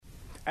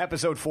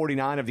Episode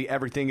 49 of the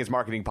Everything is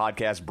Marketing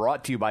podcast,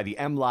 brought to you by the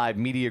MLive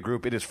Media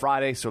Group. It is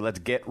Friday, so let's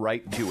get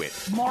right to it.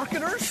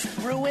 Marketers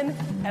ruin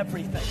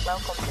everything.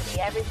 Welcome to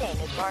the Everything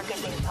is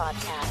Marketing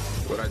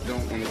podcast. What I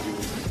don't want to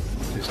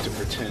do is to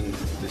pretend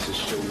this is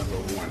show number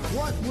one.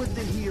 What would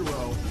the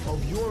hero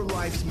of your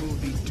life's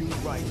movie do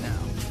right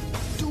now?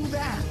 Do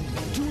that.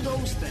 Do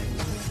those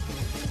things.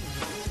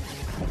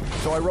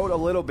 So I wrote a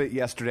little bit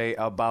yesterday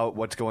about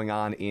what's going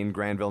on in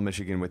Granville,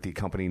 Michigan with the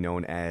company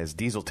known as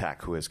Diesel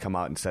Tech, who has come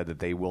out and said that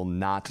they will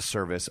not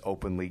service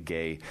openly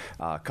gay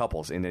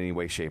couples in any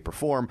way, shape, or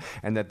form,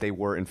 and that they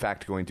were, in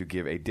fact, going to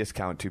give a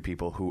discount to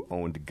people who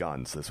owned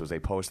guns. This was a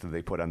post that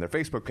they put on their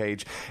Facebook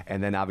page,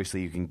 and then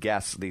obviously you can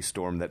guess the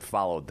storm that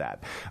followed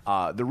that.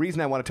 The reason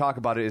I want to talk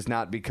about it is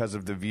not because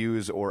of the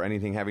views or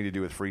anything having to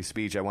do with free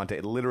speech. I want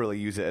to literally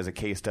use it as a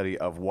case study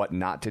of what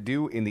not to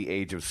do in the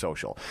age of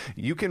social.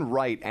 You can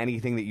write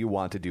anything that you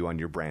want to do on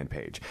your brand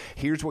page.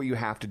 Here's what you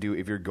have to do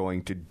if you're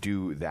going to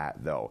do that,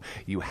 though.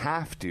 You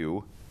have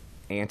to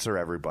answer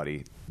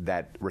everybody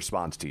that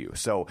responds to you.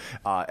 So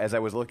as I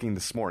was looking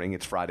this morning,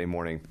 it's Friday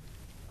morning,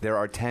 there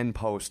are 10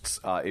 posts,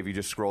 if you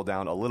just scroll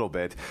down a little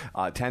bit,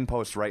 10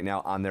 posts right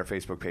now on their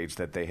Facebook page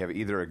that they have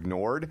either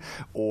ignored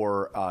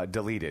or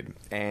deleted.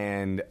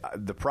 And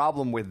the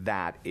problem with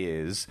that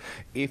is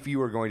if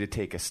you are going to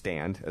take a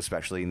stand,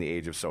 especially in the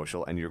age of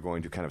social, and you're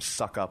going to kind of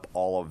suck up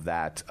all of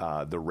that,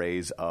 the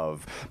rays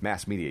of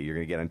mass media, you're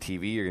going to get on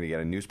TV, you're going to get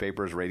on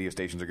newspapers, radio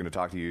stations are going to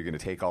talk to you, you're going to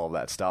take all of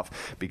that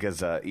stuff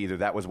because either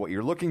that was what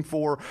you're looking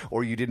for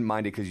or you didn't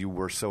mind it because you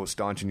were so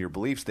staunch in your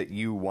beliefs that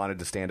you wanted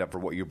to stand up for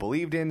what you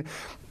believed in.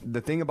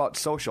 The thing about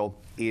social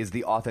is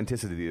the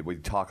authenticity that we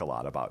talk a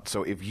lot about.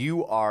 So if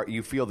you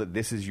feel that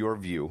this is your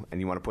view and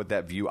you want to put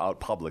that view out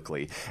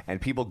publicly and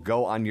people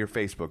go on your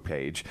Facebook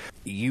page,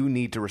 you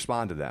need to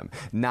respond to them,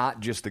 not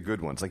just the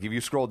good ones. Like if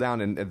you scroll down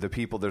and the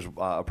people, there's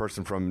a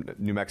person from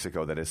New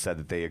Mexico that has said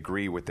that they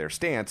agree with their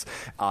stance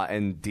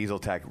and Diesel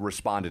Tech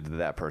responded to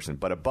that person.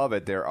 But above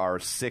it, there are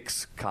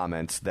 6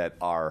 comments that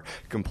are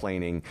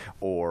complaining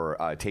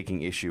or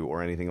taking issue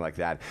or anything like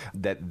that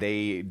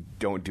they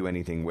don't do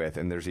anything with.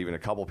 And there's even a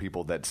couple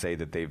people that say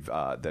that they've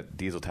that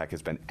Diesel Tech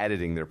has been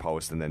editing their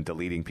posts and then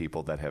deleting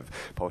people that have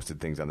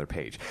posted things on their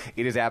page.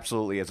 It is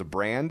absolutely, as a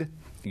brand,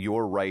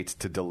 your right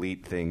to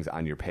delete things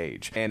on your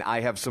page. And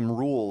I have some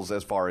rules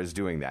as far as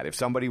doing that. If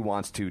somebody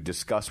wants to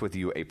discuss with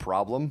you a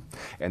problem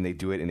and they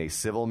do it in a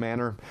civil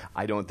manner,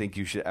 I don't think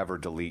you should ever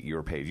delete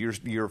your page.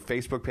 Your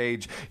Facebook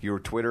page, your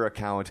Twitter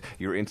account,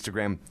 your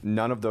Instagram,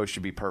 none of those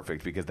should be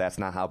perfect because that's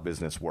not how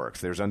business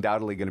works. There's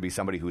undoubtedly going to be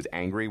somebody who's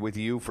angry with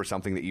you for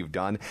something that you've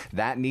done.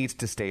 That needs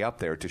to stay up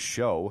there to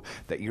show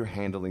that you're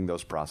handling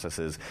those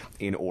processes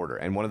in order.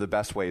 And one of the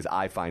best ways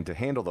I find to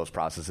handle those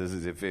processes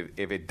is if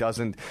it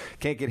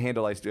can't get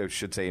handled, I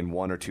should say, in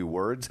 1 or 2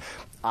 words,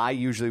 I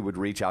usually would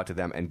reach out to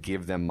them and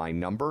give them my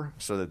number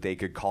so that they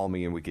could call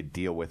me and we could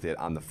deal with it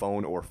on the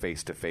phone or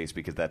face-to-face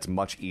because that's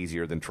much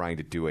easier than trying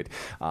to do it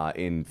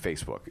in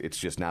Facebook. It's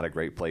just not a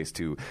great place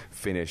to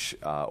finish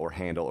or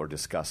handle or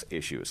discuss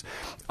issues.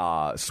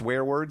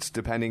 Swear words,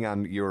 depending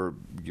on your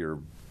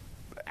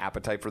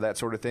appetite for that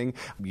sort of thing,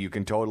 you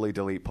can totally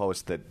delete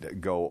posts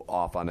that go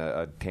off on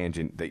a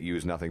tangent that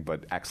use nothing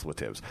but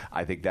expletives.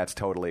 I think that's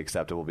totally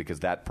acceptable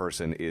because that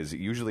person is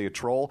usually a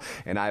troll,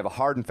 and I have a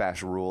hard and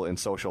fast rule in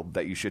social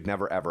that you should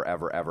never, ever,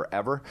 ever, ever,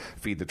 ever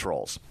feed the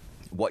trolls.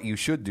 What you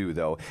should do,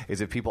 though,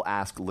 is if people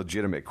ask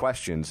legitimate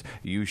questions,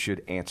 you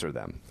should answer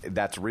them.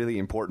 That's really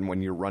important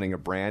when you're running a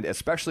brand,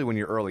 especially when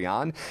you're early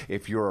on.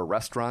 If you're a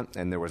restaurant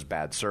and there was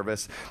bad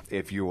service,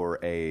 if you're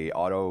a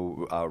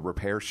auto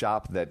repair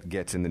shop that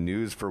gets in the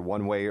news for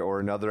one way or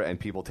another and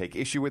people take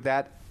issue with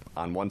that,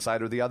 on one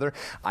side or the other,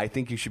 I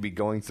think you should be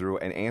going through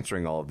and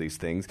answering all of these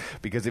things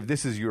because if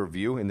this is your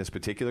view in this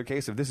particular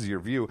case, if this is your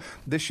view,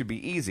 this should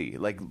be easy.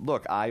 Like,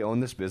 look, I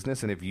own this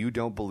business, and if you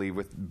don't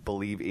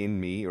believe in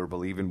me or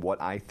believe in what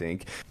I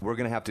think, we're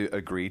going to have to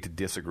agree to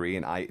disagree,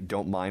 and I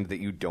don't mind that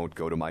you don't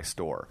go to my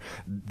store.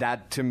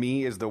 That, to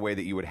me, is the way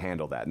that you would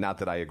handle that. Not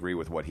that I agree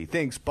with what he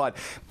thinks, but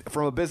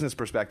from a business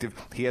perspective,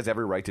 he has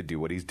every right to do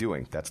what he's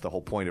doing. That's the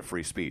whole point of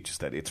free speech, is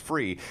that it's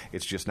free,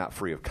 it's just not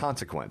free of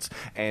consequence.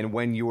 And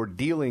when you're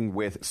dealing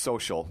with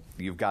social,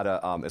 you've got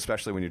to,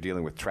 especially when you're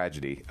dealing with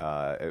tragedy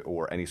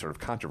or any sort of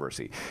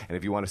controversy. And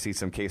if you want to see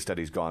some case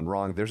studies gone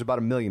wrong, there's about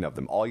 1 million of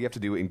them. All you have to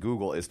do in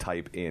Google is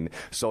type in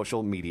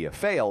social media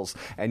fails,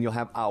 and you'll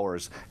have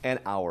hours and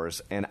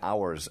hours and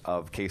hours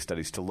of case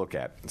studies to look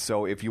at.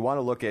 So if you want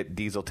to look at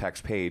Diesel Tech's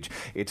page,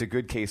 it's a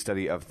good case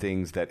study of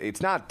things that it's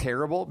not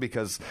terrible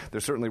because they're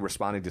certainly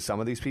responding to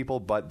some of these people,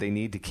 but they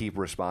need to keep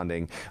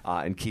responding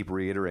and keep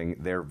reiterating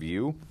their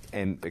view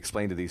and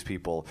explain to these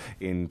people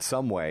in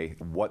some way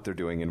what they're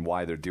doing and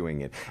why they're doing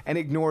it, and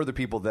ignore the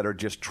people that are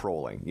just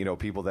trolling,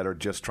 people that are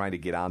just trying to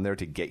get on there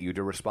to get you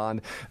to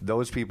respond.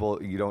 Those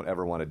people you don't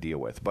ever want to deal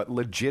with. But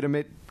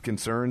legitimate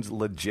concerns,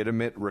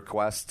 legitimate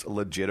requests,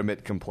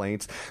 legitimate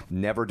complaints,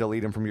 never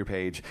delete them from your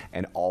page,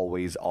 and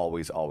always,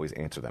 always, always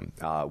answer them.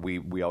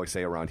 We always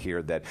say around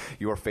here that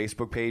your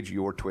Facebook page,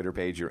 your Twitter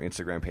page, your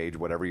Instagram page,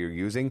 whatever you're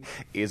using,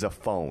 is a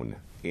phone.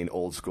 in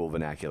old school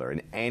vernacular.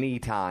 And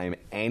anytime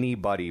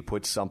anybody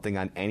puts something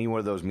on any one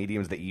of those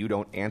mediums that you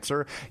don't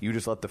answer, you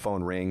just let the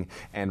phone ring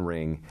and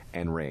ring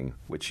and ring,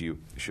 which you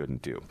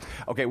shouldn't do.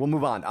 Okay, we'll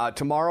move on.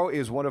 Tomorrow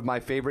is one of my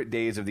favorite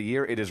days of the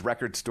year. It is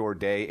Record Store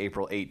Day,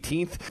 April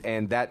 18th,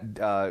 and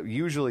that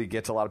usually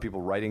gets a lot of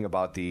people writing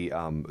about the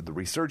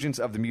resurgence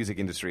of the music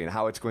industry and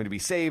how it's going to be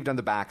saved on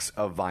the backs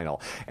of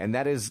vinyl. And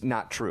that is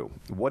not true.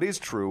 What is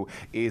true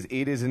is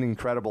it is an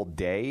incredible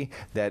day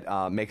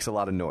that makes a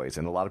lot of noise,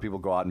 and a lot of people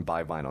go out and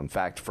buy vinyl. In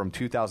fact, from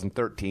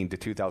 2013 to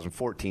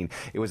 2014,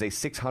 it was a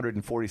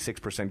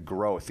 646%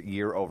 growth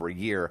year over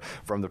year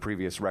from the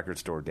previous Record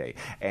Store Day,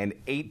 and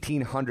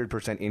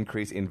 1,800%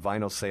 increase in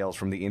vinyl sales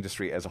from the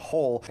industry as a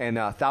whole, and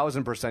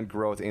 1,000%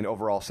 growth in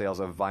overall sales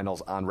of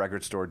vinyls on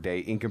Record Store Day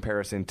in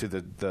comparison to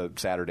the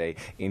Saturday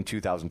in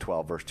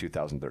 2012 versus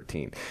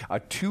 2013. A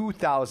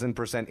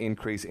 2,000%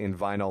 increase in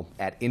vinyl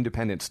at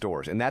independent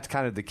stores, and that's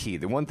kind of the key.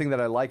 The one thing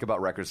that I like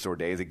about Record Store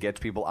Day is it gets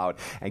people out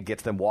and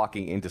gets them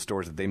walking into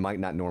stores that they might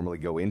not normally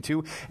go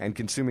into and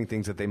consuming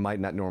things that they might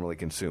not normally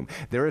consume.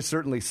 There is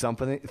certainly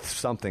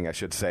something I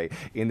should say,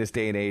 in this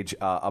day and age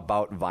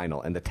about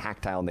vinyl and the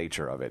tactile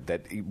nature of it.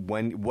 That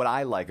what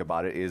I like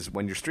about it is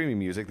when you're streaming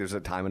music, there's a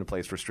time and a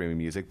place for streaming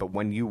music, but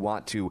when you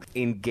want to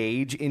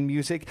engage in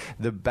music,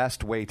 the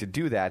best way to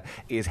do that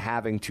is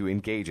having to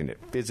engage in it.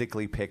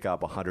 Physically pick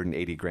up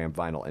 180-gram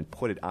vinyl and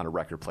put it on a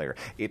record player.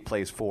 It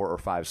plays 4 or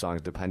 5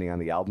 songs depending on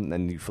the album, and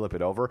then you flip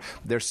it over.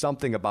 There's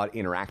something about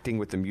interacting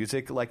with the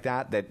music like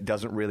that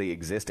doesn't really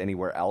exist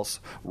anywhere else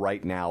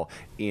right now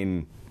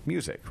in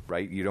music,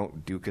 right? You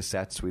don't do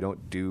cassettes, we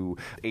don't do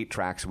 8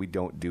 tracks, we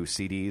don't do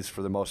CDs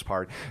for the most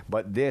part,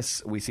 but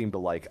this we seem to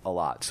like a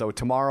lot. So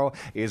tomorrow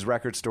is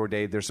Record Store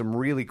Day. There's some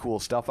really cool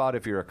stuff out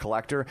if you're a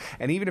collector,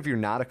 and even if you're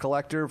not a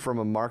collector, from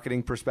a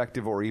marketing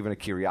perspective or even a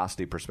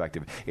curiosity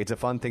perspective, it's a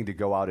fun thing to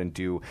go out and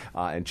do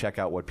and check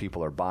out what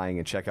people are buying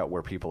and check out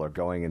where people are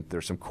going. And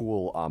there's some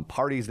cool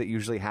parties that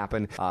usually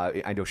happen.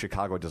 I know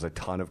Chicago does a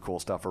ton of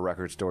cool stuff for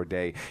Record Store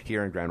Day.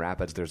 Here in Grand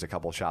Rapids, there's a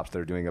couple shops that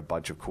are doing a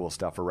bunch of cool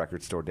stuff for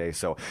Record Store Day.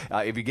 So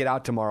if you get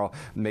out tomorrow,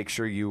 make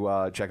sure you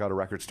check out a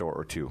record store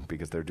or two,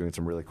 because they're doing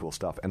some really cool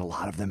stuff. And a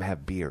lot of them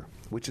have beer,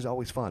 which is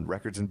always fun.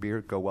 Records and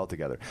beer go well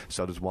together.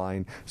 So does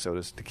wine, so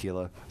does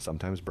tequila,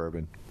 sometimes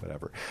bourbon,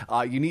 whatever.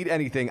 You need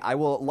anything, I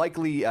will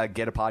likely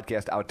get a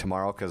podcast out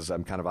tomorrow because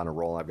I'm kind of on a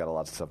roll. I've got a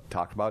lot of stuff to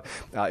talk about.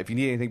 If you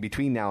need anything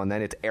between now and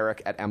then, it's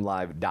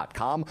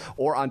eric@mlive.com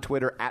or on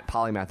Twitter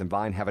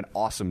 @polymathandvine. Have an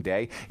awesome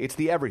day. It's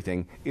the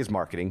Everything is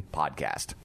Marketing podcast.